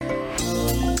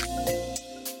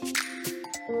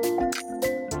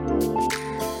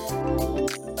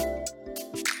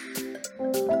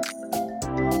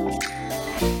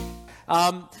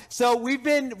So we've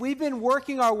been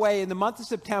working our way in the month of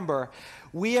September.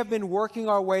 We have been working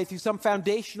our way through some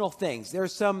foundational things.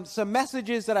 There's some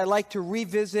messages that I like to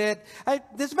revisit.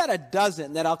 There's about a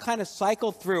dozen that I'll kind of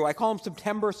cycle through. I call them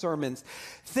September sermons.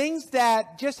 Things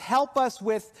that just help us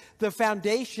with the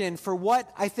foundation for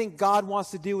what I think God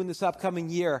wants to do in this upcoming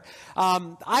year.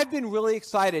 I've been really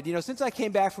excited. You know, since I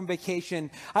came back from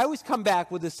vacation, I always come back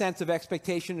with a sense of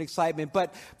expectation and excitement.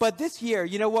 But this year,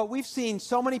 you know what? We've seen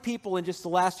so many people in just the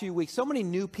last few weeks, so many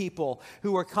new people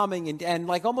who are coming and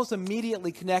like almost immediately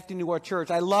connecting to our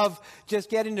church. I love just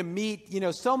getting to meet, you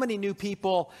know, so many new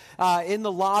people in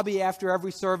the lobby after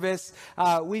every service.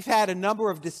 We've had a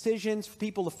number of decisions for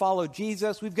people to follow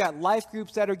Jesus. We've got life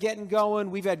groups that are getting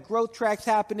going. We've had growth tracks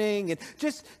happening, and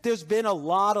just there's been a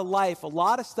lot of life, a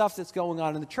lot of stuff that's going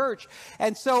on in the church.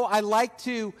 And so I like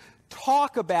to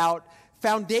talk about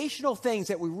foundational things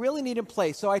that we really need in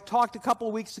place. So I talked a couple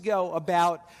of weeks ago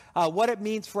about what it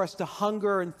means for us to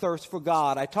hunger and thirst for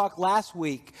God. I talked last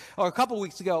week, or a couple of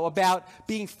weeks ago, about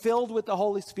being filled with the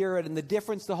Holy Spirit and the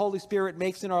difference the Holy Spirit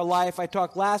makes in our life. I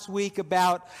talked last week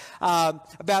about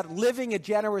living a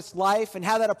generous life and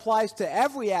how that applies to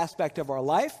every aspect of our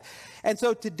life. And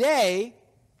so today,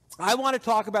 I want to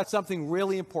talk about something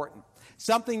really important.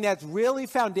 Something that's really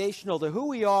foundational to who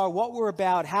we are, what we're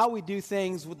about, how we do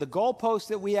things, with the goalposts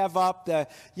that we have up,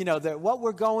 what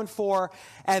we're going for,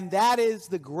 and that is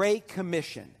the Great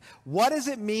Commission. What does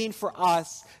it mean for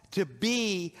us to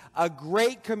be a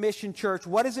Great Commission church?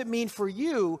 What does it mean for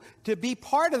you to be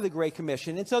part of the Great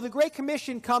Commission? And so the Great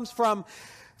Commission comes from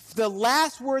the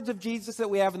last words of Jesus that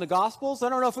we have in the Gospels. I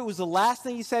don't know if it was the last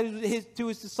thing he said to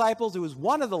his disciples. It was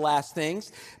one of the last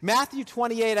things. Matthew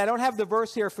 28, I don't have the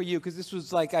verse here for you because this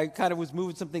was like I kind of was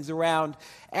moving some things around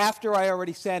after I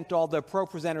already sent all the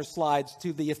ProPresenter slides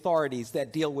to the authorities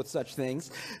that deal with such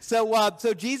things. So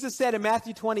Jesus said in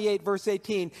Matthew 28, verse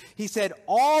 18, he said,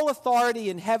 "All authority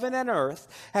in heaven and earth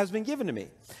has been given to me.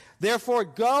 Therefore,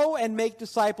 go and make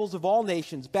disciples of all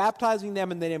nations, baptizing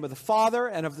them in the name of the Father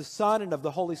and of the Son and of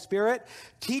the Holy Spirit,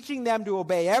 teaching them to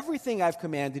obey everything I've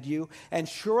commanded you, and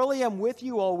surely I'm with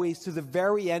you always to the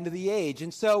very end of the age."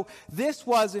 And so this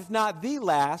was, if not the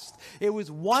last, it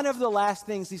was one of the last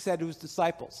things he said to his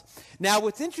disciples. Now,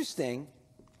 what's interesting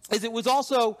is it was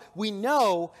also, we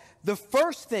know, the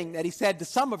first thing that he said to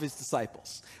some of his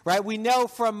disciples, right? We know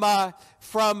from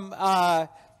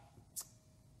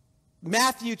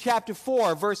Matthew chapter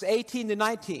 4, verse 18 to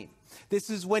 19. This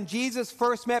is when Jesus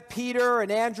first met Peter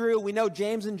and Andrew. We know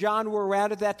James and John were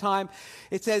around at that time.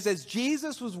 It says, "As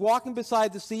Jesus was walking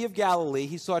beside the Sea of Galilee,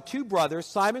 he saw two brothers,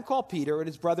 Simon called Peter and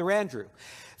his brother Andrew.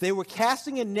 They were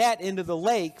casting a net into the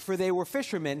lake, for they were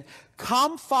fishermen.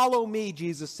 'Come, follow me,'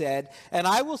 Jesus said, 'and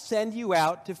I will send you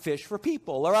out to fish for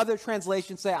people.'" Or other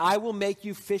translations say, "I will make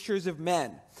you fishers of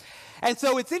men." And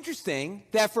so it's interesting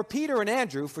that for Peter and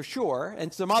Andrew, for sure,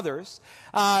 and some others,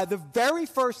 the very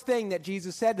first thing that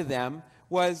Jesus said to them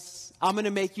was, "I'm going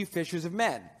to make you fishers of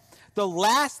men." The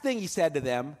last thing he said to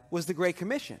them was the Great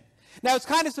Commission. Now, it's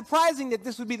kind of surprising that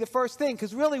this would be the first thing,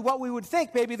 because really what we would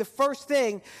think, maybe the first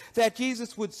thing that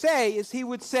Jesus would say is he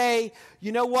would say,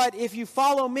 "You know what, if you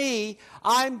follow me,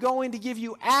 I'm going to give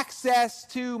you access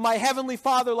to my heavenly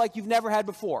Father like you've never had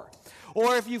before.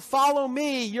 Or if you follow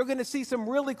me, you're going to see some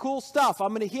really cool stuff. I'm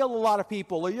going to heal a lot of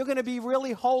people. Or you're going to be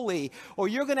really holy. Or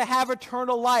you're going to have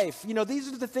eternal life." You know, these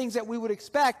are the things that we would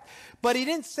expect. But he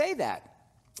didn't say that.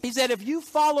 He said, if you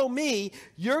follow me,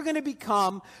 you're going to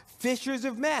become fishers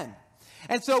of men.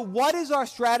 And so what is our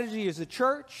strategy as a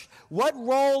church? What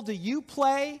role do you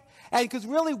play? And because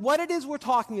really what it is we're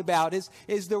talking about is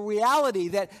the reality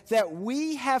that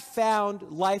we have found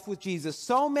life with Jesus.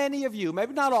 So many of you,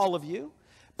 maybe not all of you,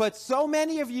 but so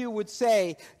many of you would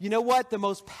say, you know what, the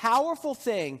most powerful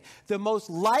thing, the most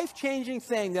life-changing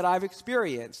thing that I've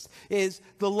experienced is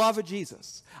the love of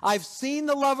Jesus. I've seen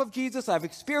the love of Jesus. I've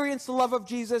experienced the love of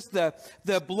Jesus. The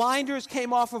blinders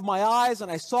came off of my eyes,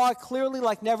 and I saw it clearly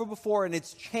like never before, and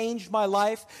it's changed my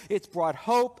life. It's brought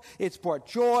hope. It's brought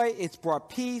joy. It's brought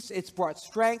peace. It's brought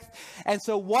strength. And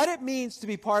so what it means to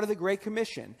be part of the Great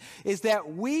Commission is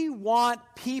that we want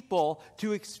people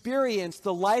to experience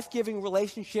the life-giving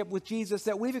relationship with Jesus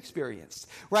that we've experienced,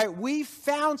 right? We've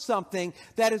found something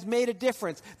that has made a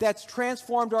difference, that's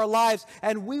transformed our lives,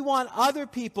 and we want other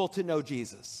people to know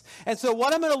Jesus. And so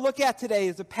what I'm going to look at today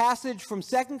is a passage from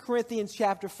 2 Corinthians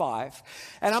chapter 5,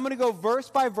 and I'm going to go verse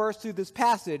by verse through this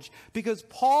passage because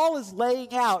Paul is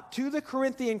laying out to the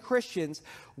Corinthian Christians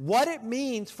what it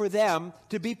means for them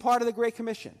to be part of the Great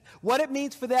Commission, what it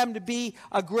means for them to be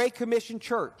a Great Commission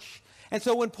church. And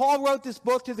so when Paul wrote this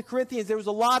book to the Corinthians, there was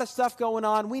a lot of stuff going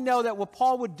on. We know that what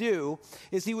Paul would do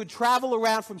is he would travel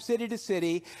around from city to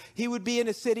city. He would be in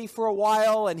a city for a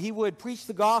while, and he would preach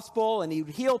the gospel, and he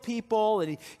would heal people,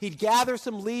 and he'd gather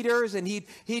some leaders, and he'd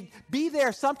be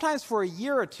there sometimes for a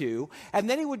year or two, and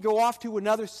then he would go off to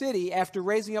another city after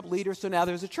raising up leaders, so now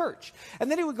there's a church.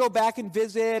 And then he would go back and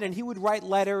visit, and he would write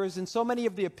letters, and so many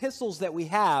of the epistles that we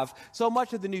have, so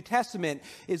much of the New Testament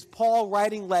is Paul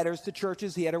writing letters to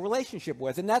churches he had a relationship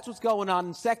with. And that's what's going on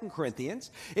in 2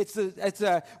 Corinthians.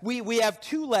 We have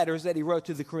 2 letters that he wrote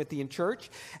to the Corinthian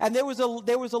church, and there was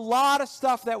a lot of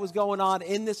stuff that was going on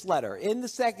in this letter. In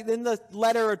the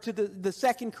letter to the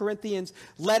 2 Corinthians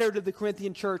letter to the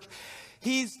Corinthian church,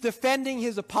 he's defending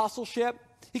his apostleship.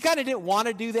 He kind of didn't want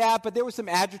to do that, but there were some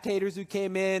agitators who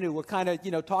came in who were kind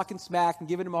of, talking smack and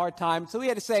giving him a hard time. So he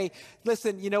had to say,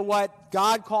 listen, you know what?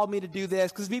 God called me to do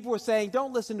this, because people were saying,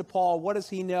 don't listen to Paul. What does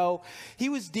he know? He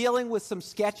was dealing with some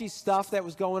sketchy stuff that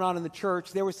was going on in the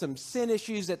church. There were some sin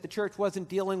issues that the church wasn't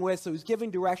dealing with, so he was giving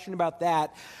direction about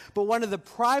that. But one of the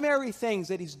primary things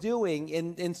that he's doing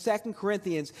in 2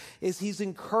 Corinthians is he's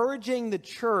encouraging the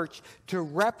church to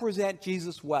represent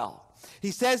Jesus well.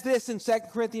 He says this in 2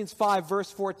 Corinthians 5,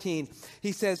 verse 14.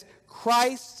 He says,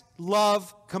 Christ's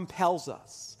love compels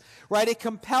us. Right? It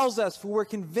compels us, for we're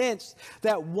convinced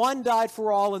that one died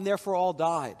for all, and therefore all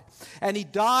died. And he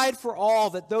died for all,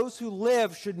 that those who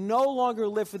live should no longer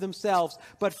live for themselves,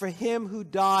 but for him who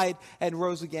died and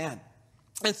rose again.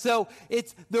 And so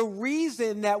it's the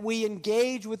reason that we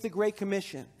engage with the Great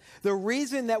Commission. The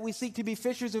reason that we seek to be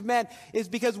fishers of men is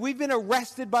because we've been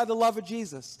arrested by the love of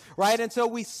Jesus, right? And so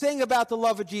we sing about the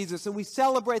love of Jesus, and we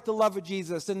celebrate the love of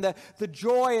Jesus and the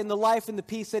joy and the life and the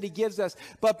peace that he gives us.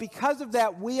 But because of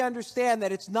that, we understand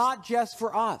that it's not just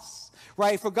for us,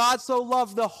 right? For God so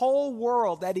loved the whole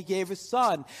world that he gave his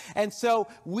son. And so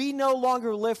we no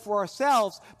longer live for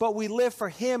ourselves, but we live for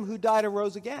him who died and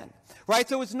rose again. Right?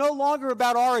 So it's no longer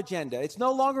about our agenda. It's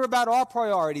no longer about our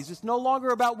priorities. It's no longer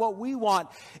about what we want.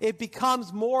 It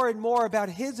becomes more and more about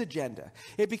his agenda.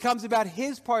 It becomes about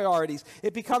his priorities.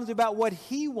 It becomes about what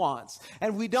he wants.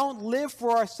 And we don't live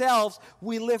for ourselves.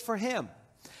 We live for him.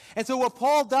 And so what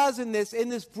Paul does in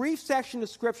this brief section of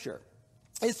Scripture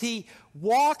is he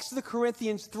walks the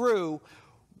Corinthians through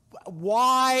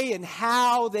why and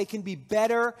how they can be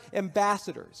better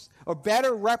ambassadors or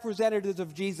better representatives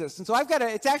of Jesus. And so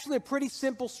it's actually a pretty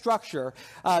simple structure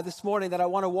this morning that I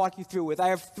want to walk you through with. I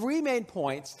have 3 main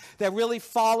points that really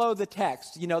follow the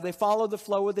text. They follow the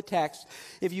flow of the text.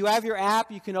 If you have your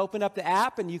app, you can open up the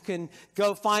app and you can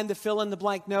go find the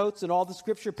fill-in-the-blank notes and all the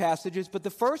scripture passages. But the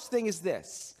first thing is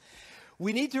this.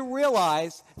 We need to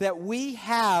realize that we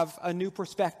have a new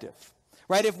perspective.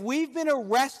 Right? If we've been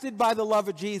arrested by the love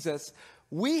of Jesus,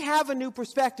 we have a new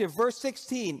perspective. Verse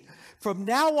 16, from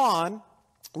now on,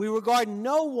 we regard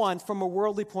no one from a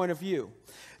worldly point of view.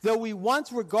 Though we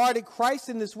once regarded Christ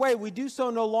in this way, we do so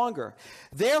no longer.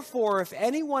 Therefore, if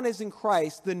anyone is in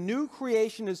Christ, the new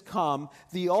creation has come,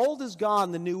 the old is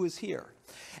gone, the new is here.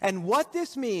 And what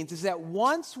this means is that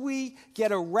once we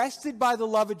get arrested by the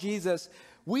love of Jesus,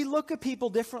 we look at people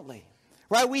differently.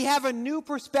 Right? We have a new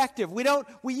perspective.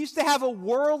 We used to have a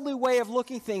worldly way of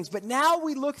looking things, but now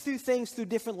we look through things through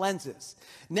different lenses.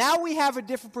 Now we have a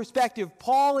different perspective.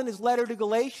 Paul, in his letter to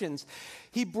Galatians,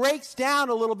 he breaks down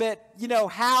a little bit,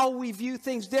 how we view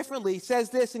things differently. He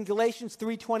says this in Galatians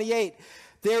 3:28,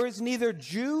 there is neither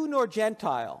Jew nor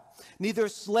Gentile, neither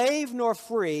slave nor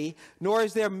free, nor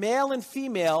is there male and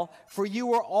female, for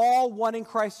you are all one in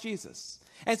Christ Jesus.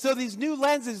 And so these new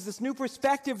lenses, this new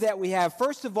perspective that we have,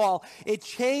 first of all, it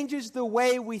changes the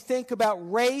way we think about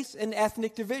race and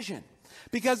ethnic division.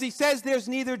 Because he says there's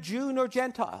neither Jew nor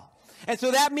Gentile. And so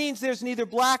that means there's neither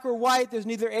black or white, there's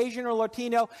neither Asian or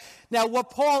Latino. Now, what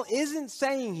Paul isn't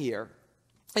saying here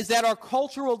is that our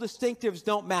cultural distinctives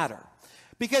don't matter.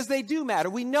 Because they do matter.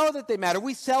 We know that they matter.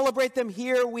 We celebrate them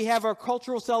here. We have our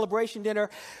cultural celebration dinner.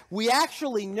 We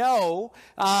actually know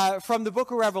from the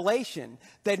book of Revelation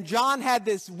that John had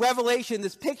this revelation,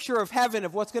 this picture of heaven,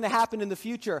 of what's going to happen in the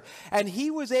future. And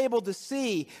he was able to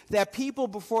see that people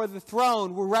before the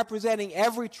throne were representing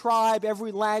every tribe,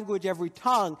 every language, every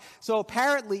tongue. So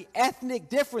apparently ethnic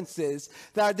differences,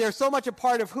 they're so much a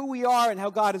part of who we are and how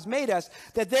God has made us,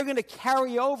 that they're going to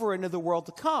carry over into the world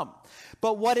to come.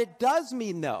 But what it does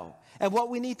mean, though, and what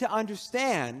we need to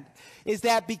understand, is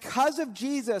that because of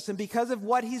Jesus and because of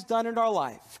what he's done in our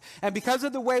life, and because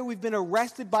of the way we've been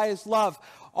arrested by his love,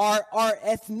 our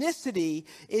ethnicity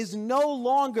is no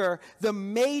longer the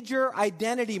major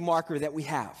identity marker that we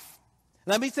have.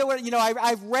 Let me say what,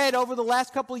 I've read over the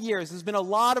last couple of years, there's been a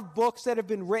lot of books that have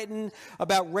been written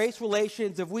about race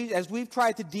relations as we've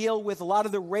tried to deal with a lot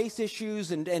of the race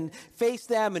issues and face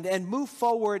them and move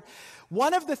forward.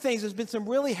 One of the things, there's been some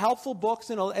really helpful books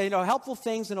and helpful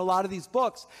things in a lot of these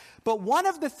books, but one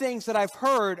of the things that I've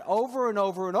heard over and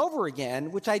over and over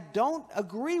again, which I don't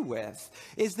agree with,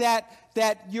 is that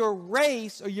your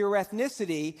race or your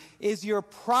ethnicity is your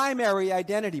primary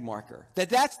identity marker,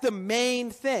 that's the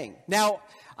main thing. Now,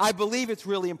 I believe it's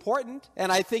really important, and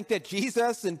I think that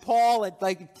Jesus and Paul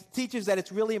teaches that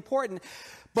it's really important.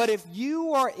 But if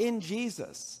you are in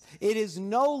Jesus, it is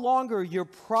no longer your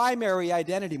primary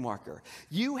identity marker.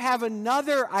 You have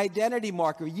another identity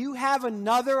marker. You have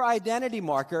another identity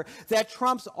marker that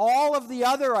trumps all of the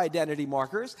other identity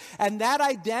markers. And that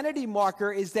identity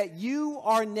marker is that you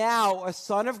are now a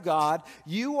son of God.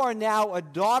 You are now a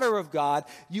daughter of God.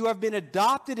 You have been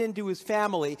adopted into his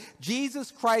family.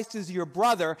 Jesus Christ is your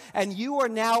brother, and you are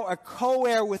now a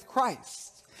co-heir with Christ.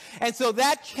 And so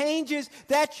that changes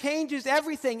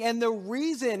everything. And the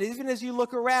reason, even as you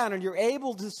look around and you're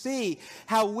able to see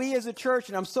how we as a church,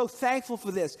 and I'm so thankful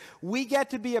for this, we get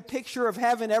to be a picture of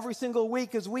heaven every single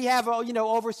week because we have,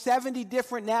 over 70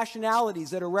 different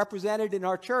nationalities that are represented in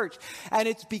our church. And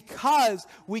it's because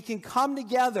we can come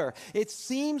together. It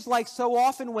seems like so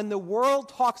often when the world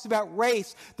talks about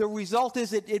race, the result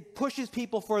is it pushes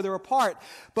people further apart.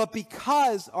 But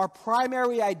because our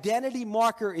primary identity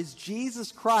marker is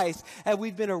Jesus Christ, and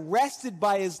we've been arrested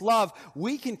by his love,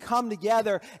 we can come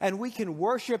together and we can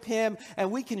worship him, and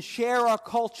we can share our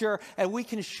culture, and we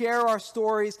can share our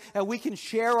stories, and we can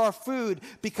share our food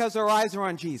because our eyes are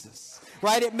on Jesus.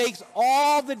 Right? It makes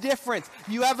all the difference.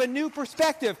 You have a new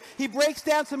perspective. He breaks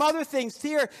down some other things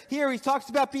here. He talks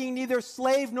about being neither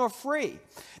slave nor free.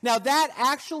 Now, that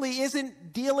actually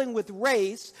isn't dealing with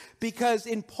race, because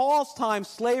in Paul's time,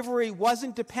 slavery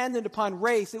wasn't dependent upon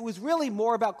race. It was really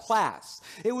more about class.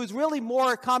 It was really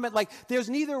more a comment like there's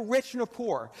neither rich nor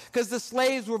poor, because the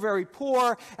slaves were very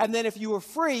poor, and then if you were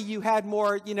free, you had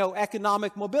more,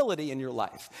 economic mobility in your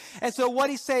life. And so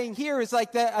what he's saying here is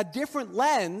a different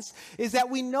lens is that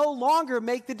we no longer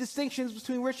make the distinctions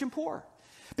between rich and poor.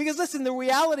 Because listen, the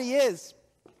reality is,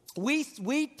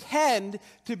 we tend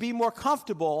to be more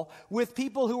comfortable with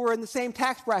people who are in the same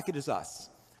tax bracket as us,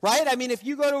 right? I mean, if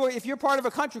you're part of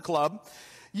a country club,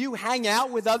 you hang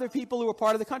out with other people who are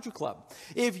part of the country club.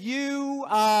 If you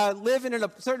live in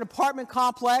a certain apartment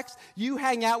complex, you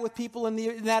hang out with people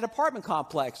in that apartment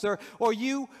complex. Or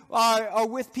you are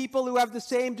with people who have the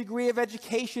same degree of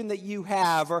education that you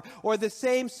have, or the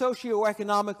same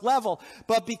socioeconomic level.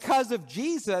 But because of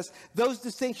Jesus, those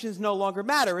distinctions no longer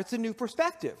matter. It's a new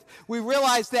perspective. We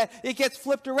realize that it gets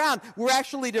flipped around. We're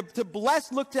actually to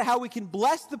look to how we can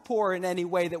bless the poor in any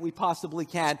way that we possibly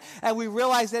can. And we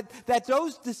realize that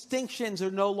those distinctions are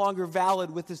no longer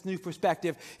valid with this new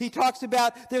perspective. He talks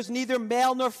about there's neither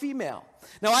male nor female.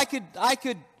 Now, I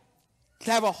could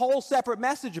have a whole separate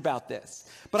message about this,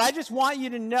 but I just want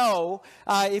you to know,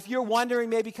 if you're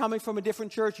wondering, maybe coming from a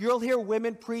different church, you'll hear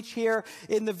women preach here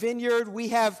in the Vineyard. We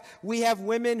have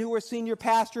women who are senior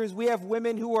pastors. We have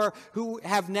women who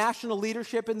have national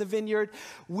leadership in the Vineyard.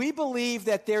 We believe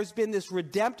that there's been this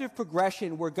redemptive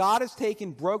progression where God has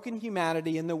taken broken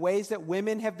humanity in the ways that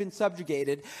women have been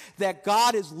subjugated, that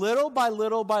God is little by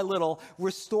little by little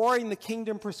restoring the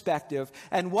kingdom perspective.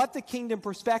 And what the kingdom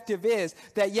perspective is,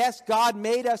 that yes, God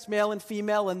made us male and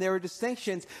female, and there are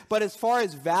distinctions, but as far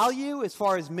as value, as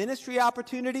far as ministry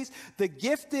opportunities, the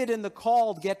gifted and the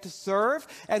called get to serve,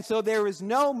 and so there's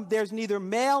neither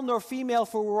male nor female,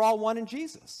 for we're all one in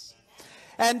Jesus.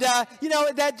 And,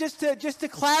 that just to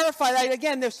clarify that,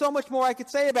 again, there's so much more I could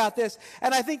say about this,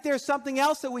 and I think there's something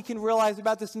else that we can realize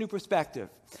about this new perspective.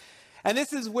 And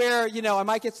this is where, I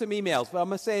might get some emails, but I'm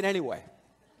going to say it anyway.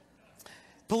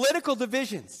 Political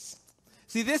divisions.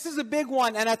 See, this is a big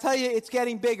one, and I tell you, it's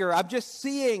getting bigger. I'm just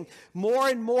seeing more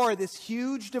and more this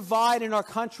huge divide in our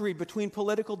country between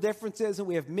political differences, and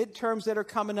we have midterms that are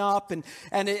coming up, and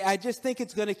I just think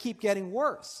it's going to keep getting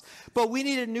worse. But we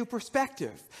need a new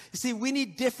perspective. You see, we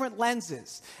need different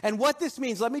lenses. And what this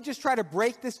means, let me just try to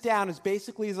break this down as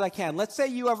basically as I can. Let's say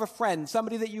you have a friend,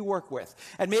 somebody that you work with,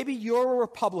 and maybe you're a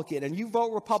Republican, and you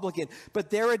vote Republican, but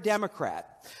they're a Democrat.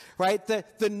 Right?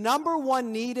 The number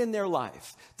one need in their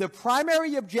life, the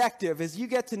primary objective as you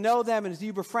get to know them and as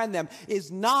you befriend them, is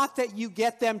not that you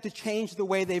get them to change the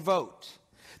way they vote.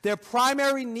 Their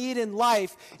primary need in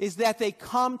life is that they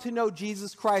come to know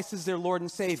Jesus Christ as their Lord and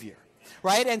Savior.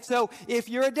 right? And so if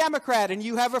you're a Democrat and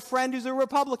you have a friend who's a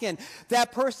Republican,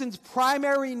 that person's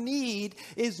primary need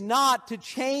is not to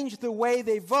change the way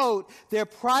they vote. Their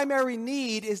primary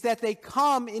need is that they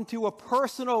come into a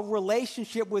personal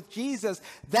relationship with Jesus.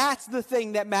 That's the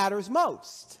thing that matters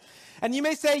most. And you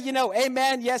may say,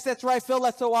 amen, yes, that's right, Phil,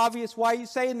 that's so obvious. Why are you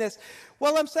saying this?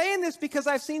 Well, I'm saying this because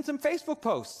I've seen some Facebook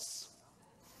posts.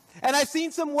 And I've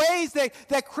seen some ways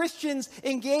that Christians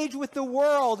engage with the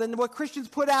world and what Christians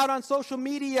put out on social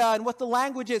media and what the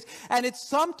language is. And it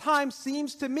sometimes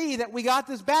seems to me that we got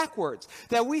this backwards,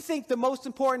 that we think the most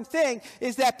important thing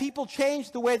is that people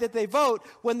change the way that they vote,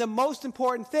 when the most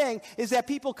important thing is that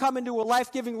people come into a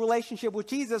life-giving relationship with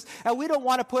Jesus. And we don't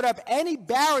want to put up any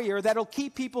barrier that'll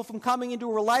keep people from coming into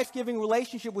a life-giving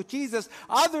relationship with Jesus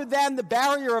other than the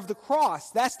barrier of the cross.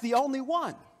 That's the only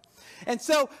one. And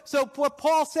so what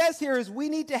Paul says here is we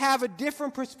need to have a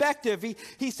different perspective.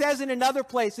 He says in another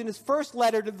place, in his first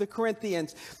letter to the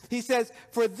Corinthians, he says,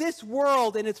 for this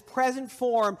world in its present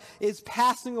form is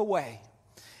passing away.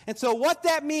 And so what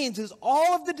that means is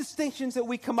all of the distinctions that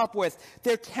we come up with,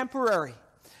 they're temporary.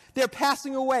 They're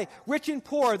passing away. Rich and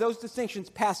poor, those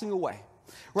distinctions passing away,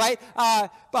 right?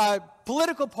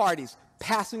 Political parties,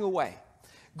 passing away.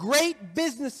 Great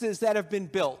businesses that have been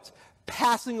built,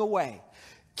 passing away.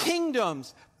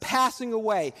 Kingdoms passing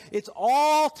away. It's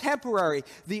all temporary.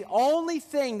 The only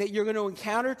thing that you're going to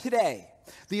encounter today,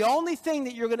 the only thing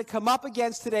that you're going to come up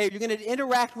against today, you're going to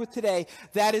interact with today,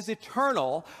 that is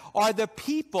eternal, are the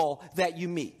people that you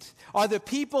meet. Are the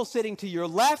people sitting to your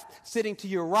left, sitting to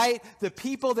your right, the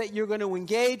people that you're going to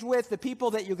engage with, the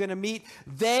people that you're going to meet,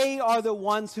 they are the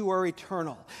ones who are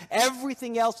eternal.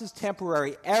 Everything else is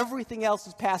temporary. Everything else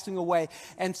is passing away.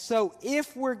 And so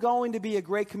if we're going to be a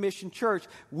Great Commission church,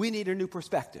 we need a new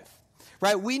perspective,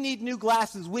 right? We need new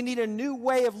glasses. We need a new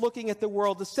way of looking at the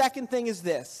world. The second thing is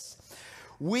this.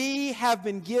 We have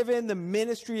been given the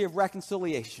ministry of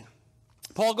reconciliation.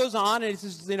 Paul goes on, and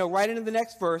it's right into the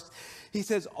next verse. He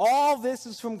says, all this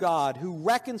is from God, who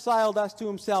reconciled us to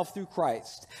himself through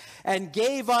Christ and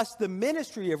gave us the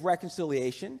ministry of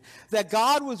reconciliation, that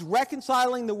God was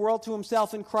reconciling the world to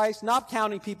himself in Christ, not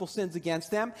counting people's sins against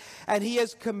them, and he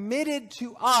has committed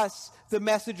to us the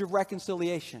message of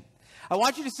reconciliation. I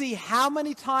want you to see how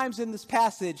many times in this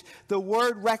passage the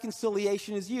word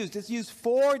reconciliation is used. It's used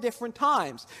 4 different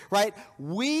times, right?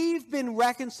 We've been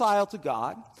reconciled to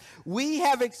God. We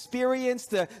have experienced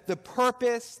the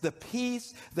purpose, the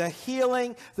peace, the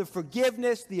healing, the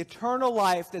forgiveness, the eternal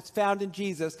life that's found in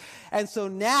Jesus. And so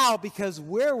now, because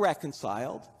we're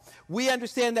reconciled, we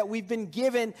understand that we've been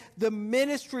given the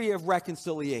ministry of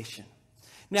reconciliation.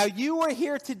 Now, you are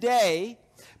here today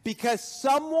because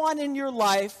someone in your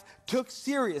life took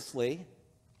seriously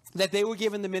that they were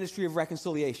given the ministry of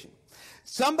reconciliation.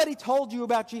 Somebody told you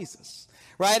about Jesus,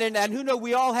 right? And who knows,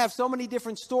 we all have so many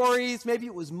different stories. Maybe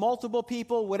it was multiple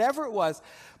people, whatever it was.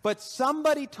 But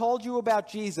somebody told you about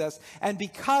Jesus, and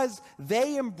because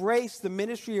they embraced the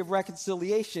ministry of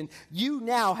reconciliation, you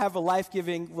now have a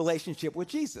life-giving relationship with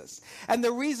Jesus. And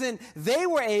the reason they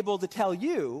were able to tell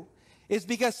you is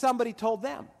because somebody told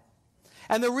them.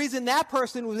 And the reason that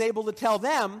person was able to tell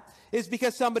them is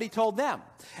because somebody told them.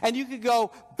 And you could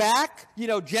go back,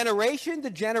 generation to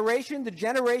generation to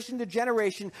generation to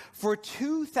generation for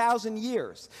 2,000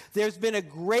 years. There's been a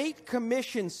Great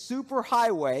Commission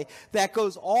superhighway that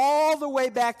goes all the way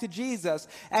back to Jesus.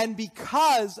 And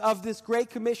because of this Great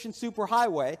Commission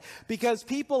superhighway, because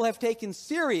people have taken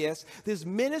serious this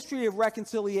ministry of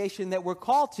reconciliation that we're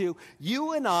called to,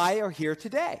 you and I are here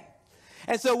today.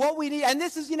 And so what we need, and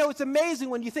this is, it's amazing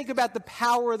when you think about the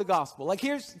power of the gospel. Like,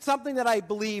 here's something that I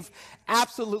believe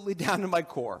absolutely down to my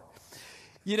core.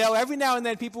 Every now and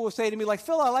then people will say to me, like,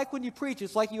 Phil, I like when you preach.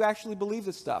 It's like you actually believe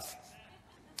this stuff.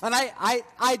 And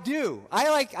I do.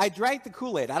 I drank the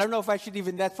Kool-Aid. I don't know if I should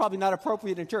even, that's probably not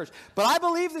appropriate in church. But I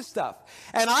believe this stuff.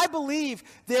 And I believe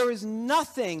there is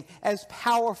nothing as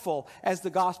powerful as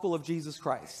the gospel of Jesus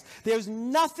Christ. There's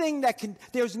nothing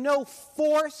there's no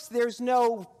force, there's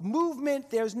no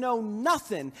movement, there's no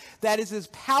nothing that is as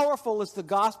powerful as the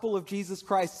gospel of Jesus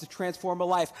Christ to transform a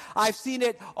life. I've seen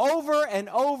it over and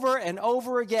over and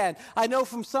over again. I know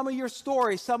from some of your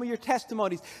stories, some of your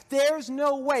testimonies, there's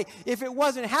no way. If it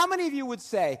wasn't, how many of you would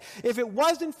say, if it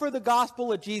wasn't for the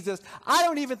gospel of Jesus, I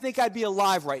don't even think I'd be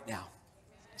alive right now?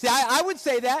 See, I would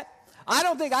say that.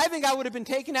 I think I would have been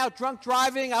taken out drunk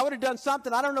driving. I would have done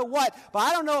something, I don't know what, but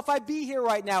I don't know if I'd be here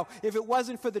right now if it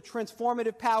wasn't for the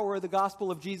transformative power of the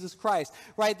gospel of Jesus Christ,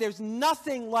 right? There's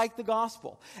nothing like the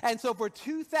gospel. And so for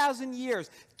 2,000 years,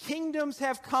 kingdoms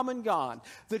have come and gone.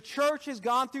 The church has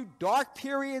gone through dark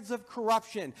periods of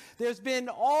corruption. There's been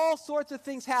all sorts of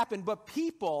things happen, but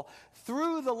people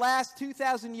through the last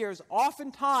 2,000 years,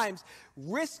 oftentimes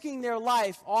risking their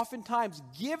life, oftentimes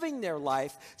giving their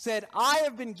life, said, I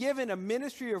have been given a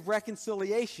ministry of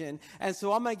reconciliation, and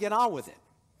so I'm going to get on with it.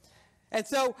 And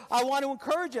so I want to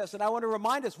encourage us, and I want to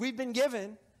remind us, we've been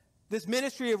given this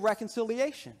ministry of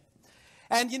reconciliation.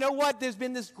 And you know what? There's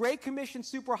been this Great Commission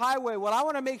superhighway. What I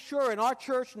want to make sure in our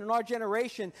church and in our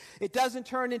generation, it doesn't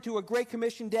turn into a Great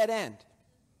Commission dead end.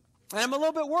 And I'm a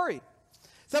little bit worried.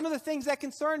 Some of the things that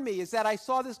concern me is that I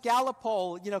saw this Gallup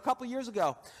poll, a couple years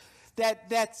ago,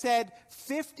 that said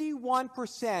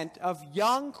 51% of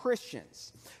young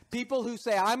Christians, people who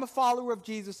say, I'm a follower of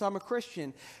Jesus, I'm a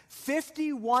Christian,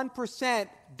 51%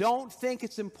 don't think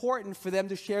it's important for them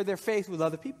to share their faith with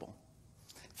other people.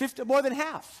 More than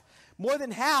half. More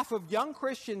than half of young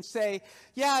Christians say,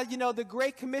 yeah, the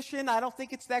Great Commission, I don't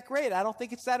think it's that great. I don't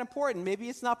think it's that important. Maybe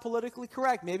it's not politically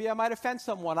correct. Maybe I might offend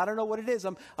someone. I don't know what it is.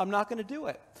 I'm not going to do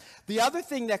it. The other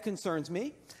thing that concerns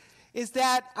me is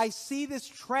that I see this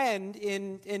trend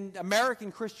in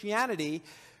American Christianity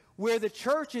where the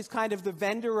church is kind of the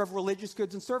vendor of religious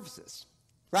goods and services,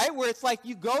 right? Where it's like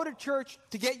you go to church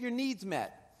to get your needs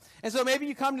met. And so maybe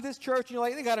you come to this church and you're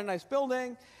like, they got a nice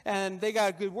building and they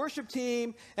got a good worship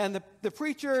team and the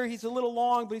preacher, he's a little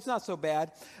long, but he's not so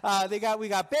bad. We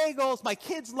got bagels, my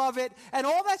kids love it, and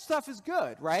all that stuff is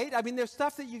good, right? I mean, there's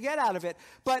stuff that you get out of it,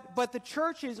 but the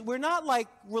church we're not like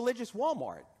religious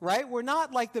Walmart, right? We're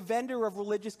not like the vendor of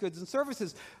religious goods and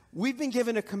services. We've been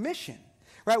given a commission,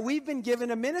 right? We've been given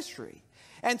a ministry.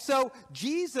 And so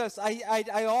Jesus,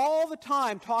 I all the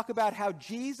time talk about how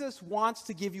Jesus wants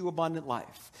to give you abundant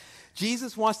life.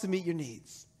 Jesus wants to meet your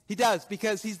needs. He does,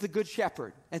 because he's the good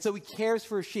shepherd. And so he cares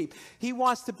for his sheep. He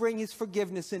wants to bring his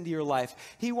forgiveness into your life.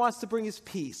 He wants to bring his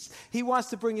peace. He wants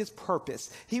to bring his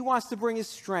purpose. He wants to bring his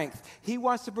strength. He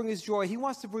wants to bring his joy. He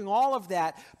wants to bring all of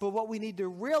that. But what we need to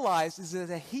realize is that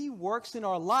as he works in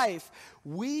our life,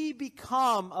 we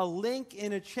become a link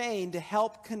in a chain to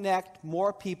help connect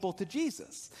more people to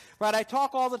Jesus. Right? I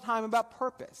talk all the time about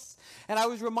purpose. And I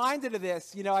was reminded of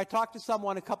this. I talked to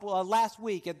someone last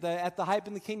week at the Hype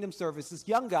in the Kingdom service, this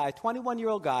young guy,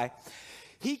 21-year-old guy.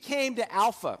 He came to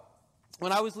Alpha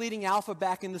when I was leading Alpha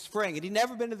back in the spring. And he'd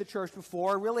never been to the church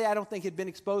before. Really, I don't think he'd been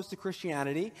exposed to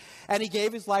Christianity. And he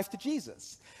gave his life to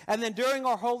Jesus. And then during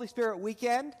our Holy Spirit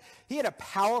weekend, he had a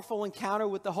powerful encounter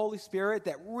with the Holy Spirit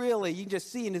that really, you can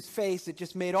just see in his face, it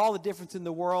just made all the difference in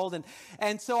the world.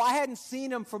 And so I hadn't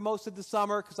seen him for most of the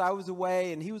summer because I was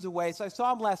away and he was away. So I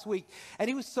saw him last week, and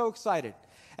he was so excited.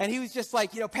 And he was just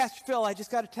like, Pastor Phil, I just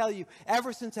got to tell you,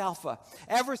 ever since Alpha,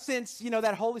 ever since,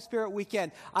 that Holy Spirit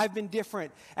weekend, I've been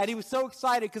different. And he was so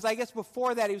excited because I guess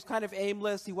before that he was kind of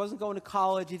aimless. He wasn't going to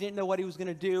college. He didn't know what he was going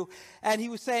to do. And he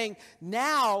was saying,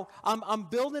 now I'm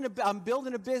building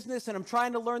a business and I'm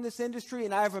trying to learn this industry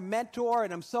and I have a mentor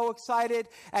and I'm so excited.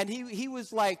 And he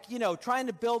was like, trying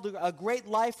to build a great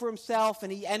life for himself.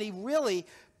 And he really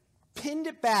pinned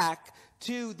it back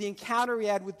to the encounter he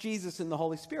had with Jesus and the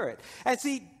Holy Spirit. And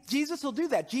see, Jesus will do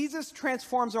that. Jesus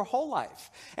transforms our whole life.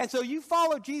 And so you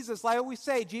follow Jesus. Like I always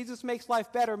say, Jesus makes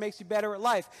life better, makes you better at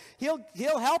life. He'll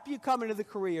help you come into the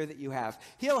career that you have.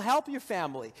 He'll help your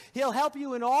family. He'll help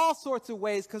you in all sorts of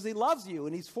ways because he loves you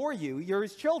and he's for you. You're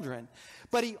his children.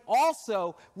 But he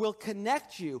also will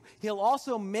connect you. He'll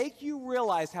also make you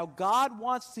realize how God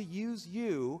wants to use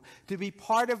you to be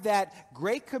part of that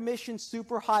Great Commission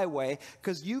superhighway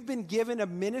because you've been given a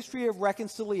ministry of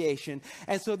reconciliation.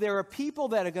 And so there are people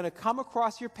that are going to come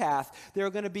across your path. There are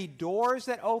going to be doors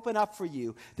that open up for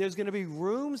you. There's going to be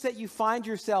rooms that you find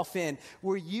yourself in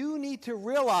where you need to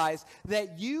realize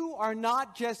that you are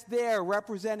not just there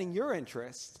representing your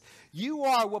interests. You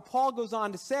are, what Paul goes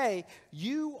on to say,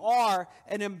 you are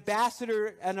an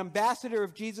ambassador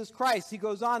of Jesus Christ. He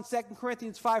goes on, 2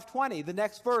 Corinthians 5:20, the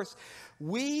next verse.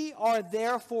 We are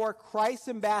therefore Christ's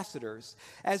ambassadors,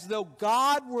 as though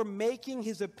God were making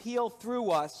his appeal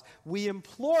through us. We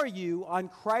implore you on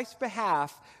Christ's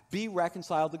behalf, be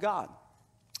reconciled to God.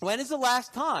 When is the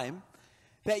last time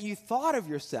that you thought of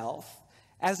yourself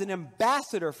as an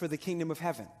ambassador for the kingdom of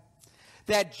heaven?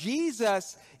 That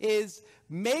Jesus is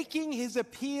making his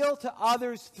appeal to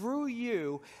others through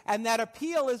you, and that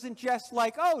appeal isn't just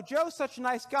like, oh, Joe's such a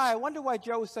nice guy. I wonder why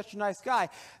Joe is such a nice guy.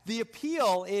 The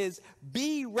appeal is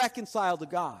be reconciled to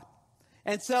God.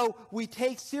 And so we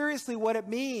take seriously what it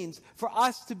means for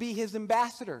us to be his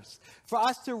ambassadors, for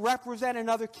us to represent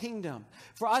another kingdom,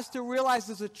 for us to realize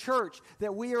as a church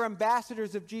that we are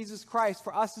ambassadors of Jesus Christ.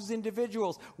 For us as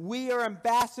individuals, we are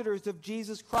ambassadors of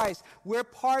Jesus Christ. We're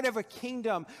part of a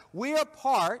kingdom. We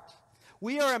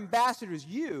are ambassadors.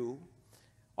 You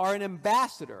are an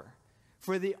ambassador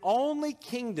for the only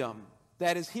kingdom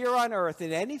that is here on earth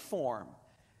in any form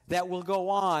that will go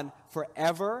on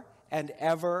forever and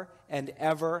ever and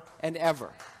ever and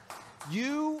ever.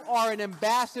 You are an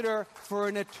ambassador for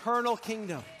an eternal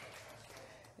kingdom.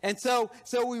 And so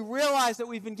we realize that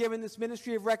we've been given this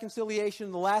ministry of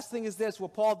reconciliation. The last thing is this: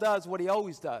 what Paul does, what he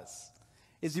always does,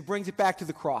 is he brings it back to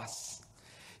the cross.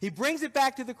 He brings it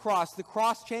back to the cross. The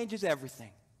cross changes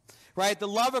everything, right? The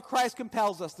love of Christ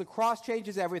compels us. The cross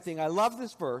changes everything. I love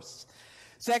this verse.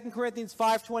 2 Corinthians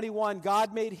 5:21,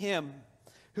 God made him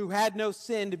who had no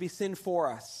sin to be sin for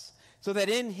us, so that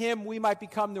in him we might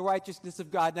become the righteousness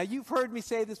of God. Now, you've heard me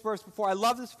say this verse before. I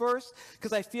love this verse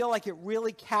because I feel like it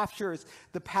really captures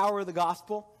the power of the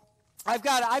gospel. I've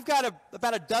got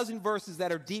about a dozen verses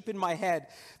that are deep in my head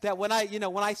that when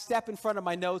I step in front of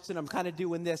my notes and I'm kind of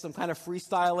doing this, I'm kind of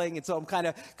freestyling, and so I'm kind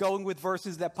of going with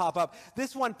verses that pop up.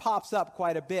 This one pops up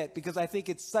quite a bit because I think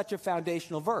it's such a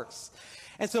foundational verse.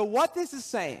 And so what this is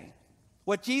saying,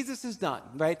 what Jesus has done,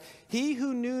 right? He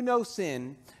who knew no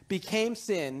sin became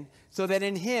sin so that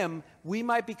in him we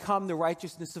might become the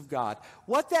righteousness of God.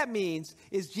 What that means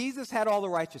is Jesus had all the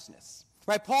righteousness.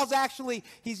 Right? Paul's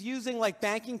he's using like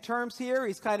banking terms here.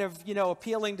 He's kind of,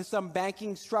 appealing to some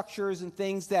banking structures and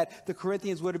things that the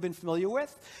Corinthians would have been familiar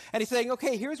with. And he's saying,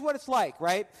 okay, here's what it's like,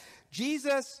 right?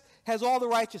 Jesus has all the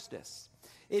righteousness.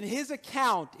 In his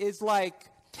account is like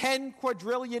 $10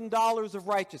 quadrillion of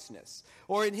righteousness.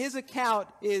 Or in his account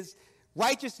is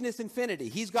righteousness infinity.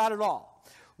 He's got it all.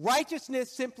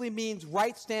 Righteousness simply means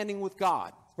right standing with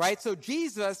God, right? So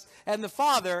Jesus and the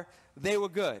Father, they were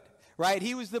good. Right?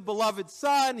 He was the beloved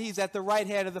Son. He's at the right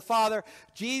hand of the Father.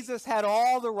 Jesus had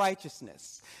all the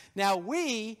righteousness. Now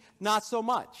we, not so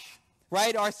much.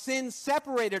 Right? Our sins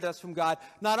separated us from God.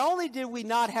 Not only did we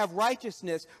not have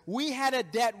righteousness, we had a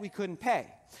debt we couldn't pay.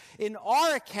 In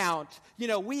our account,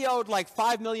 we owed like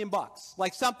 $5 million,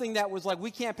 like something that was like, we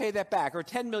can't pay that back, or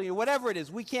 10 million, whatever it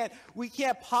is. We can't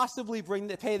possibly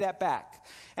pay that back.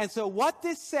 And so what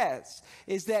this says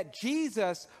is that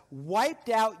Jesus wiped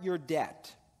out your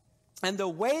debt. And the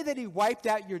way that he wiped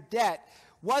out your debt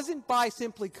wasn't by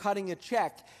simply cutting a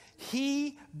check.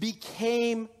 He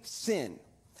became sin.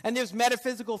 And there's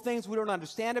metaphysical things we don't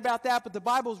understand about that, but the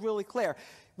Bible's really clear.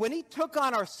 When he took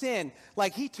on our sin,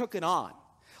 like he took it on.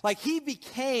 Like he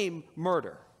became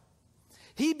murder.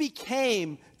 He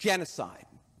became genocide.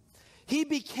 He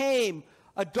became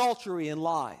adultery and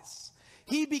lies.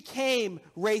 He became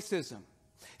racism.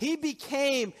 He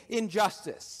became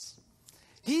injustice.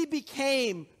 He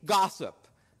became gossip.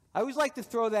 I always like to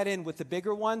throw that in with the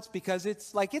bigger ones because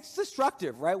it's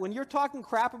destructive, right? When you're talking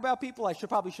crap about people, I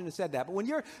probably shouldn't have said that, but when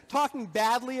you're talking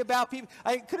badly about people,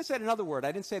 I could have said another word,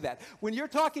 I didn't say that. When you're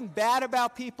talking bad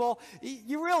about people,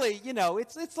 you really,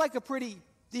 it's like a pretty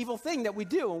evil thing that we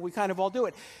do, and we kind of all do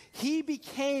it. He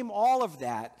became all of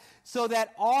that so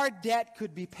that our debt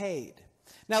could be paid.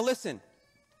 Now listen,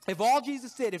 if all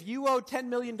Jesus did, if you owed $10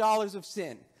 million of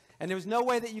sin, and there was no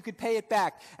way that you could pay it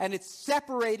back, and it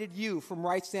separated you from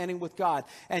right standing with God,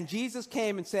 and Jesus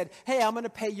came and said, hey, I'm going to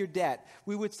pay your debt,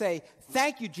 we would say,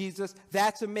 thank you, Jesus,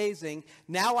 that's amazing.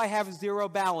 Now I have zero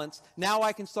balance. Now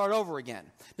I can start over again.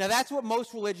 Now that's what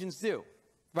most religions do,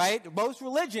 right? Most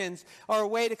religions are a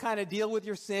way to kind of deal with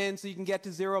your sin so you can get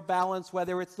to zero balance,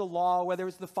 whether it's the law, whether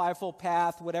it's the fivefold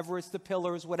path, whatever it's the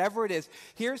pillars, whatever it is.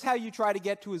 Here's how you try to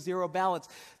get to a zero balance.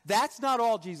 That's not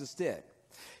all Jesus did.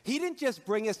 He didn't just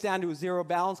bring us down to a zero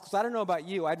balance, because I don't know about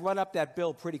you, I'd run up that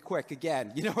bill pretty quick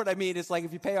again. You know what I mean? It's like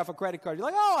if you pay off a credit card, you're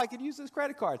like, oh, I could use this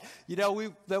credit card.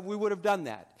 We would have done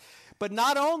that. But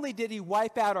not only did he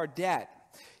wipe out our debt,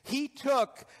 he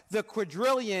took the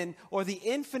quadrillion or the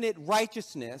infinite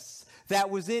righteousness that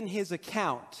was in his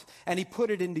account and he put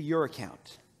it into your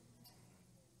account.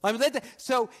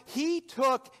 So he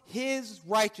took his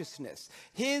righteousness,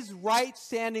 his right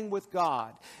standing with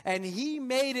God, and he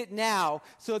made it now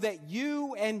so that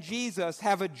you and Jesus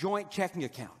have a joint checking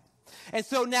account. And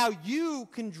so now you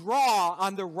can draw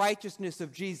on the righteousness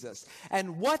of Jesus.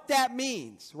 And what that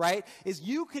means, right, is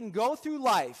you can go through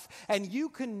life and you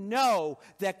can know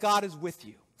that God is with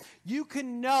you. You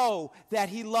can know that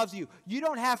he loves you. You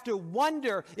don't have to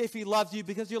wonder if he loves you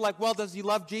because you're like, well, does he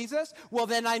love Jesus? Well,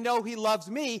 then I know he loves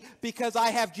me because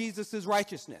I have Jesus'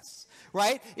 righteousness,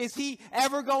 right? Is he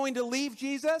ever going to leave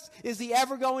Jesus? Is he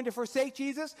ever going to forsake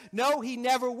Jesus? No, he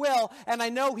never will. And I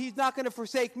know he's not going to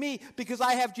forsake me because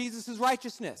I have Jesus'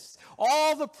 righteousness.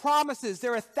 All the promises,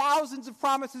 there are thousands of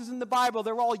promises in the Bible.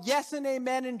 They're all yes and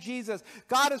amen in Jesus.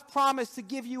 God has promised to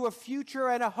give you a future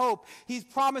and a hope. He's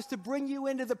promised to bring you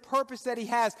into the purpose that he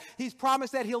has. He's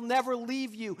promised that he'll never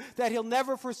leave you, that he'll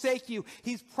never forsake you.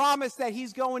 He's promised that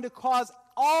he's going to cause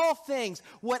all things,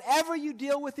 whatever you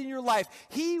deal with in your life,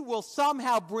 he will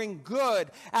somehow bring good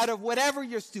out of whatever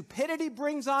your stupidity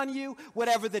brings on you,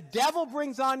 whatever the devil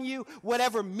brings on you,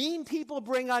 whatever mean people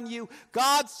bring on you.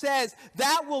 God says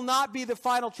that will not be the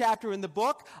final chapter in the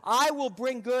book. I will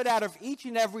bring good out of each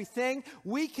and everything.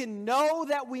 We can know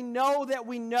that we know that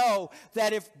we know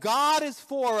that if God is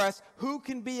for us, who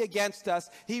can be against us?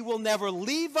 He will never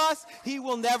leave us. He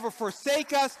will never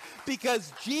forsake us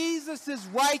because Jesus'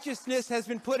 righteousness has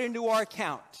been put into our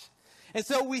account. And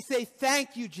so we say,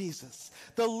 thank you, Jesus.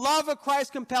 The love of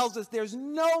Christ compels us. There's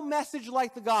no message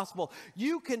like the gospel.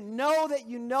 You can know that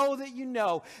you know that you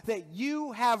know that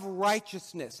you have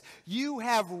righteousness. You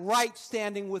have right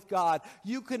standing with God.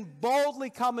 You can boldly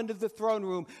come into the throne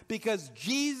room because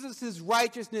Jesus'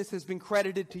 righteousness has been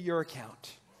credited to your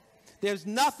account. There's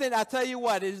nothing, I'll tell you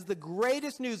what, it is the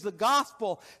greatest news. The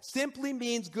gospel simply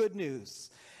means good news.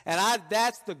 And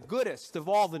that's the goodest of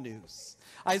all the news.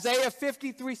 Isaiah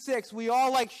 53:6, we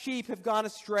all like sheep have gone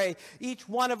astray. Each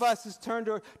one of us has turned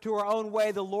to our own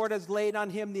way. The Lord has laid on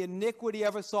him the iniquity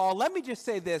of us all. Let me just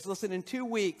say this. Listen, in 2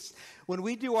 weeks, when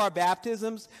we do our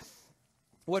baptisms,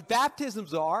 what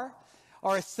baptisms are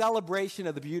a celebration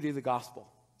of the beauty of the gospel.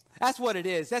 That's what it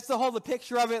is. That's the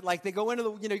picture of it. Like they go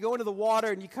into you go into the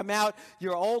water and you come out.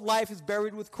 Your old life is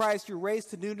buried with Christ. You're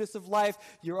raised to newness of life.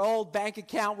 Your old bank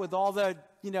account with all the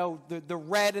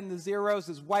red and the zeros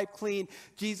is wiped clean.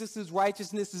 Jesus'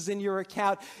 righteousness is in your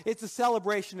account. It's a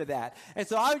celebration of that. And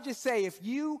so I would just say, if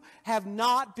you have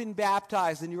not been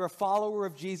baptized and you're a follower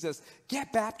of Jesus,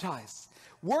 get baptized.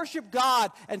 Worship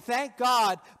God and thank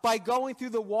God by going through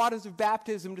the waters of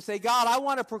baptism to say, God, I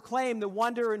want to proclaim the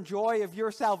wonder and joy of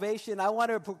your salvation. I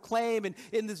want to proclaim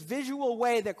in this visual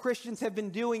way that Christians have been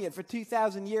doing it for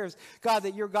 2,000 years, God,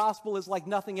 that your gospel is like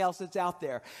nothing else that's out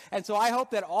there. And so I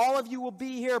hope that all of you will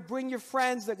be here. Bring your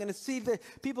friends. They're going to see the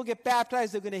people get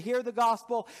baptized. They're going to hear the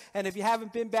gospel. And if you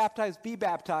haven't been baptized, be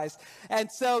baptized.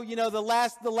 And so,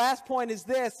 the last point is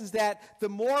this, is that the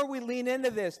more we lean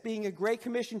into this, being a Great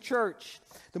Commission church,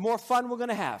 the more fun we're going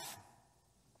to have.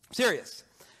 Serious.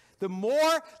 The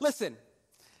more, listen,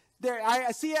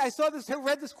 I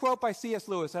read this quote by C.S.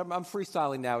 Lewis. I'm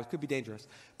freestyling now. It could be dangerous.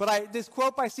 But this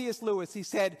quote by C.S. Lewis, he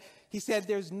said,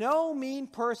 there's no mean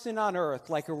person on earth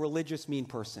like a religious mean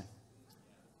person.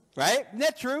 Right? Isn't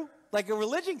that true? Like a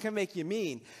religion can make you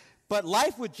mean. But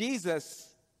life with Jesus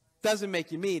doesn't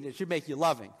make you mean. It should make you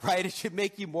loving, right? It should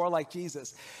make you more like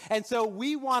Jesus. And so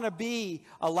we want to be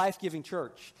a life-giving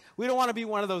church. We don't want to be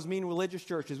one of those mean religious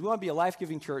churches. We want to be a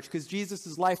life-giving church because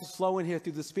Jesus' life is flowing here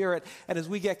through the Spirit. And as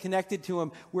we get connected to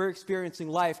him, we're experiencing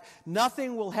life.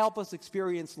 Nothing will help us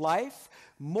experience life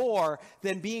more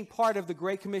than being part of the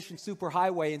Great Commission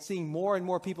Superhighway and seeing more and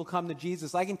more people come to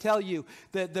Jesus. I can tell you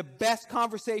the best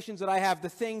conversations that I have, the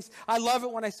things, I love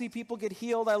it when I see people get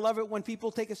healed. I love it when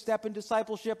people take a step in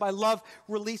discipleship. I love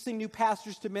releasing new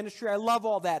pastors to ministry. I love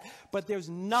all that. But there's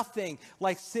nothing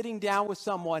like sitting down with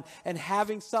someone and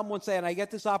having someone say, and I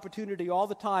get this opportunity all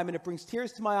the time, and it brings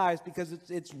tears to my eyes because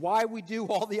it's why we do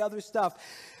all the other stuff.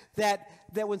 That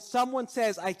when someone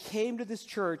says, I came to this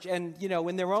church, and,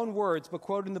 in their own words, but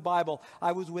quoting the Bible,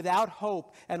 I was without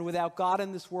hope and without God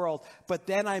in this world, but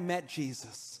then I met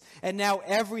Jesus. And now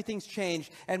everything's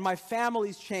changed, and my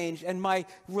family's changed, and my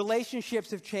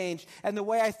relationships have changed, and the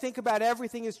way I think about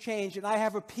everything has changed, and I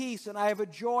have a peace, and I have a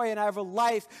joy, and I have a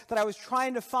life that I was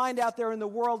trying to find out there in the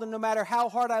world, and no matter how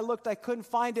hard I looked, I couldn't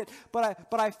find it, but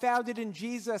I found it in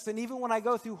Jesus. And even when I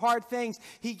go through hard things,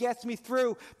 he gets me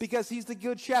through because he's the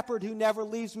good shepherd who never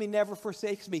leaves me, never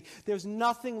forsakes me. There's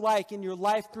nothing like in your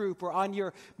life group or on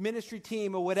your ministry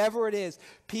team or whatever it is,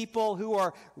 people who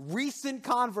are recent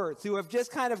converts, who have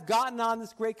just kind of gotten on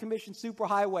this Great Commission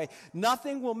Superhighway.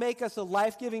 Nothing will make us a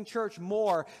life-giving church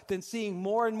more than seeing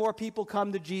more and more people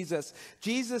come to Jesus.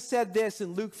 Jesus said this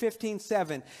in Luke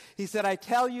 15:7. He said, I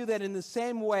tell you that in the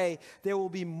same way, there will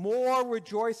be more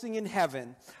rejoicing in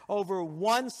heaven over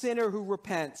one sinner who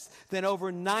repents than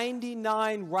over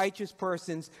 99 righteous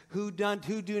persons who do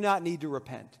who do not need to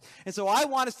repent. And so I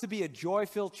want us to be a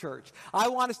joy-filled church. I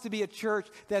want us to be a church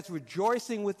that's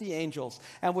rejoicing with the angels.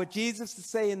 And what Jesus is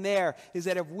saying there is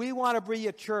that if we want to be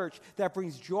a church that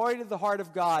brings joy to the heart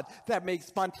of God, that makes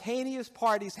spontaneous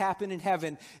parties happen in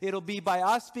heaven, it'll be by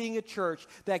us being a church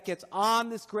that gets on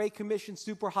this Great Commission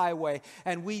superhighway,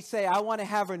 and we say, I want to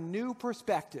have a new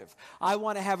perspective. I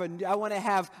want to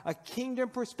have a kingdom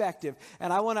perspective,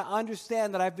 and I want to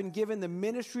understand that I've been given the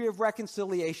ministry of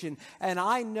reconciliation, and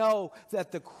I know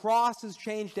that the cross has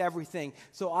changed everything.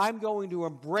 So I'm going to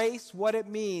embrace what it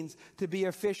means to be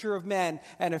a fisher of men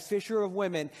and a fisher of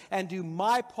women, and do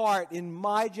my part in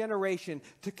my generation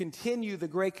to continue the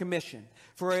Great Commission.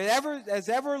 Forever,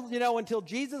 until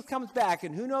Jesus comes back,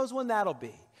 and who knows when that'll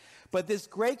be. But this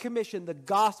Great Commission, the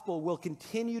gospel, will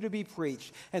continue to be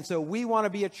preached. And so we want to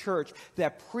be a church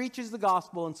that preaches the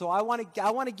gospel. And so I want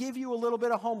to give you a little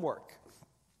bit of homework.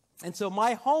 And so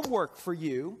my homework for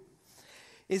you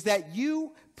is that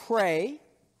you pray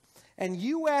and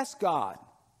you ask God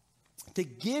to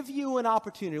give you an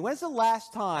opportunity. When's the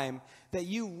last time that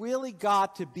you really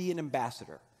got to be an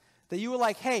ambassador? That you were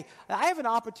like, hey, I have an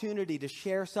opportunity to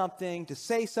share something, to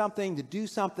say something, to do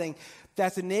something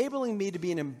that's enabling me to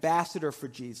be an ambassador for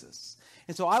Jesus.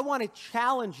 And so I want to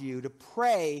challenge you to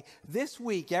pray this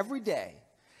week, every day,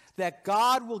 that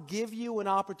God will give you an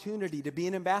opportunity to be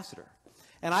an ambassador.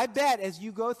 And I bet as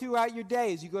you go throughout your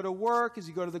day, as you go to work, as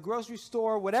you go to the grocery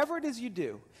store, whatever it is you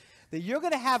do, that you're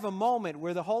going to have a moment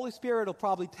where the Holy Spirit will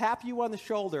probably tap you on the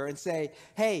shoulder and say,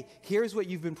 hey, here's what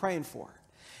you've been praying for.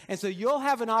 And so you'll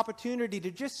have an opportunity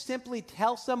to just simply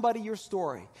tell somebody your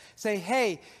story. Say,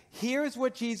 hey, here's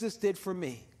what Jesus did for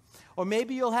me. Or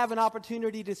maybe you'll have an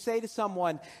opportunity to say to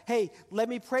someone, hey, let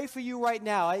me pray for you right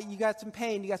now. You got some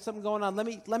pain, you got something going on.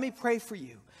 Let me pray for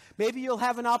you. Maybe you'll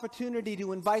have an opportunity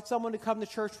to invite someone to come to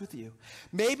church with you.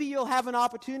 Maybe you'll have an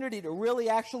opportunity to really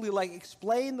actually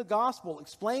explain the gospel,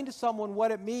 explain to someone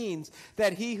what it means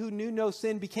that he who knew no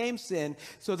sin became sin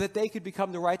so that they could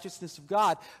become the righteousness of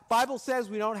God. Bible says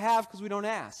we don't have because we don't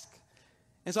ask.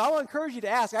 And so I will encourage you to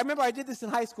ask. I remember I did this in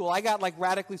high school. I got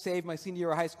radically saved my senior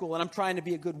year of high school, and I'm trying to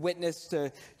be a good witness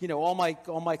to, all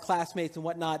my classmates and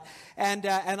whatnot. And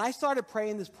I started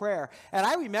praying this prayer. And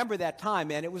I remember that time,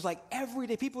 man. It was every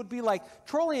day people would be like,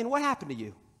 Trollian, what happened to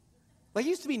you? It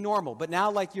used to be normal, but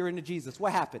now you're into Jesus.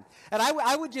 What happened? And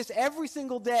I would just every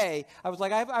single day, I was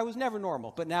I was never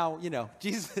normal, but now,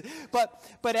 Jesus.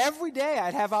 But every day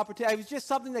I'd have opportunity. It was just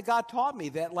something that God taught me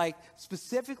that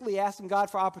specifically asking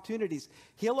God for opportunities.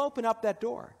 He'll open up that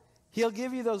door. He'll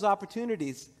give you those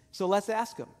opportunities. So let's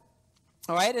ask him.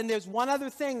 All right. And there's one other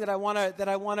thing that I want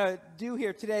to do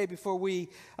here today before we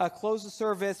close the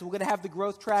service. We're going to have the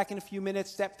growth track in a few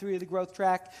minutes, step 3 of the growth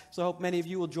track. So I hope many of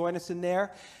you will join us in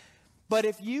there. But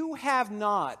if you have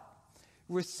not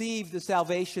received the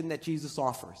salvation that Jesus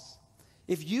offers,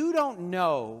 if you don't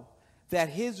know that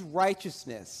his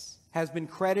righteousness has been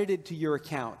credited to your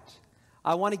account,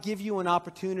 I want to give you an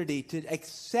opportunity to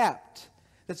accept.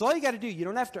 That's all you got to do. You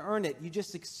don't have to earn it. You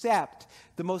just accept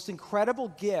the most incredible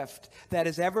gift that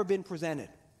has ever been presented.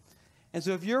 And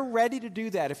so if you're ready to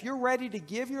do that, if you're ready to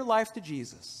give your life to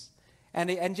Jesus,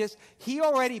 and just, he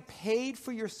already paid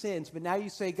for your sins, but now you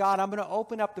say, God, I'm going to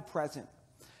open up the present.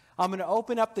 I'm going to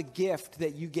open up the gift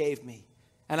that you gave me,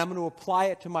 and I'm going to apply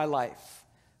it to my life.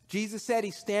 Jesus said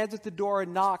he stands at the door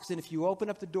and knocks, and if you open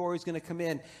up the door, he's going to come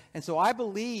in. And so I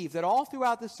believe that all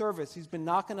throughout this service, he's been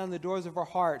knocking on the doors of our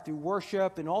heart through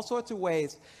worship in all sorts of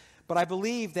ways. But I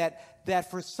believe that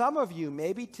for some of you,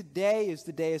 maybe today is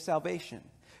the day of salvation.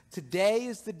 Today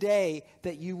is the day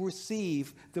that you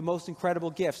receive the most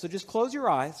incredible gift. So just close your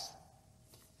eyes.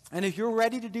 And if you're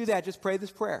ready to do that, just pray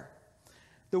this prayer.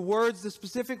 The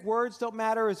specific words don't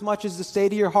matter as much as the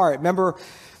state of your heart. Remember,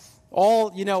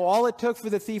 all it took for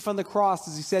the thief on the cross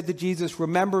is he said to Jesus,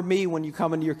 remember me when you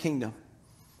come into your kingdom.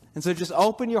 And so just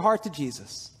open your heart to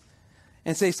Jesus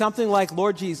and say something like,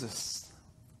 Lord Jesus,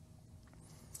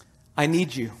 I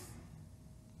need you.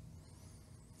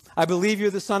 I believe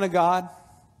you're the Son of God.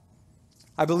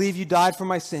 I believe you died for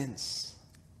my sins.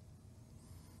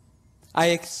 I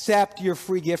accept your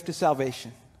free gift of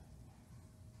salvation.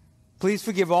 Please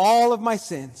forgive all of my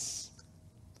sins.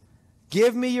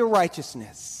 Give me your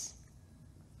righteousness.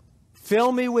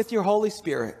 Fill me with your Holy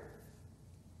Spirit.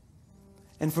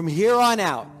 And from here on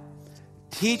out,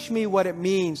 teach me what it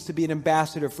means to be an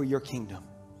ambassador for your kingdom.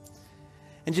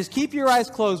 And just keep your eyes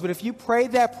closed. But if you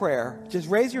prayed that prayer, just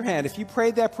raise your hand. If you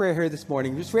prayed that prayer here this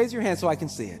morning, just raise your hand so I can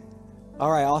see it. All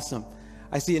right, awesome.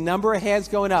 I see a number of hands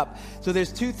going up. So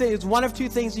there's two things, one of two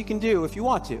things you can do if you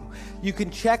want to. You can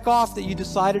check off that you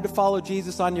decided to follow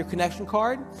Jesus on your connection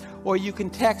card, or you can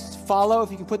text follow,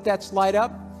 if you can put that slide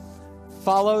up.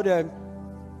 Follow to,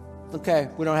 okay,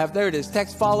 we don't have, there it is.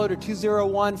 Text follow to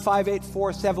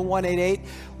 201-584-7188.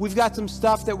 We've got some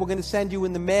stuff that we're going to send you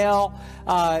in the mail.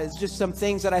 It's just some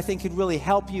things that I think could really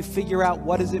help you figure out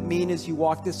what does it mean as you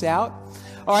walk this out.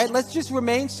 All right, let's just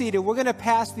remain seated. We're going to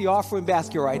pass the offering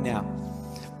basket right now.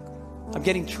 I'm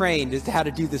getting trained as to how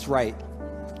to do this right.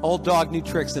 Old dog, new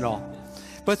tricks and all.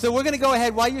 But so we're going to go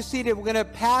ahead. While you're seated, we're going to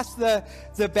pass the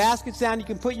baskets down. You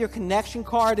can put your connection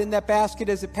card in that basket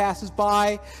as it passes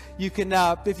by. You can,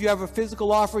 if you have a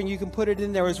physical offering, you can put it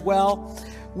in there as well.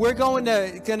 We're going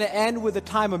to end with a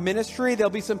time of ministry. There'll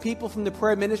be some people from the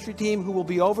prayer ministry team who will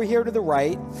be over here to the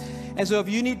right. And so if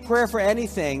you need prayer for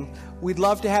anything, we'd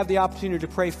love to have the opportunity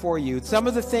to pray for you. Some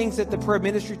of the things that the prayer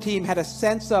ministry team had a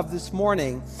sense of this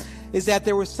morning is that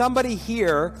there was somebody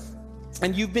here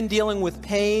and you've been dealing with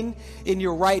pain in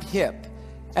your right hip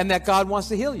and that God wants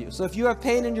to heal you. So if you have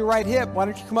pain in your right hip, why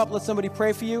don't you come up, let somebody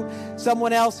pray for you.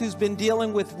 Someone else who's been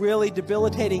dealing with really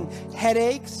debilitating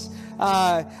headaches.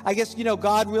 I guess,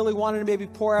 God really wanted to maybe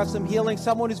pour out some healing.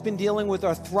 Someone who's been dealing with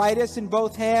arthritis in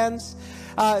both hands.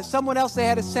 Someone else, they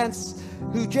had a sense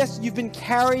who you've been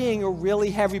carrying a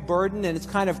really heavy burden and it's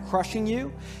kind of crushing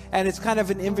you. And it's kind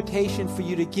of an invitation for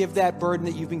you to give that burden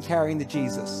that you've been carrying to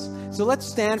Jesus. So let's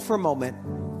stand for a moment.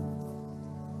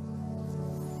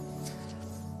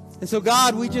 And so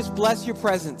God, we just bless your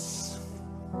presence.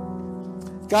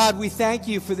 God, we thank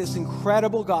you for this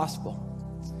incredible gospel.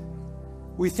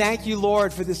 We thank you,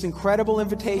 Lord, for this incredible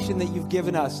invitation that you've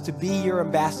given us to be your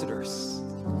ambassadors,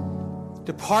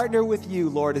 to partner with you,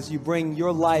 Lord, as you bring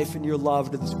your life and your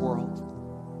love to this world.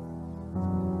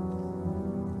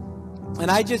 And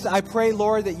I pray,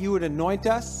 Lord, that you would anoint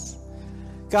us.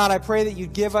 God, I pray that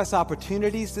you'd give us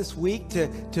opportunities this week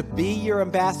to be your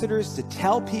ambassadors, to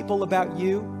tell people about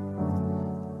you.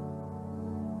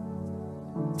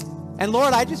 And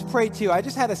Lord, I just pray too, I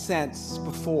just had a sense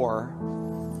before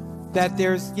that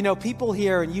there's, people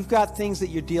here and you've got things that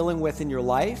you're dealing with in your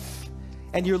life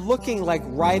and you're looking like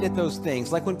right at those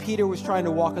things. Like when Peter was trying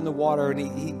to walk on the water and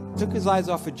he took his eyes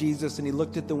off of Jesus and he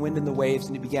looked at the wind and the waves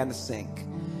and he began to sink.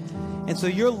 And so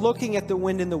you're looking at the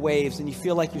wind and the waves and you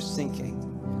feel like you're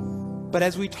sinking. But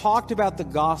as we talked about the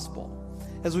gospel,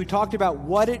 as we talked about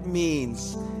what it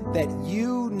means that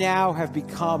you now have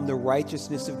become the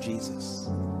righteousness of Jesus,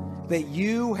 that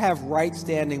you have right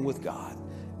standing with God,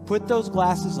 put those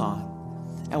glasses on,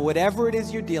 and whatever it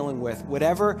is you're dealing with,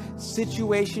 whatever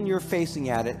situation you're facing,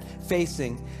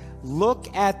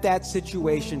 look at that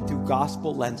situation through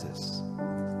gospel lenses,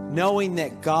 knowing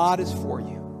that God is for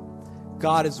you.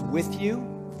 God is with you.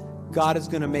 God is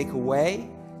going to make a way.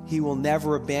 He will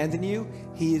never abandon you.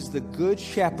 He is the good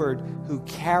shepherd who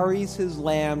carries his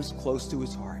lambs close to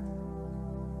his heart.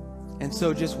 And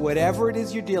so just whatever it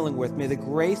is you're dealing with, may the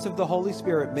grace of the Holy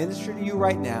Spirit minister to you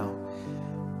right now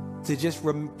to just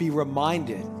be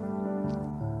reminded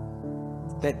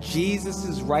that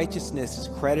Jesus' righteousness is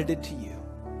credited to you,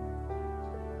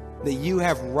 that you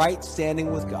have right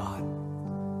standing with God,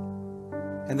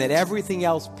 and that everything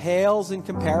else pales in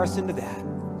comparison to that.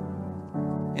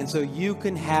 And so you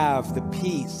can have the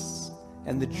peace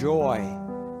and the joy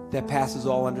that passes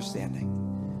all understanding.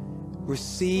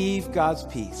 Receive God's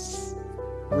peace.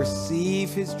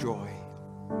 Receive his joy.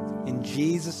 In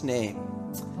Jesus' name,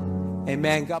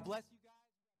 amen. God bless you.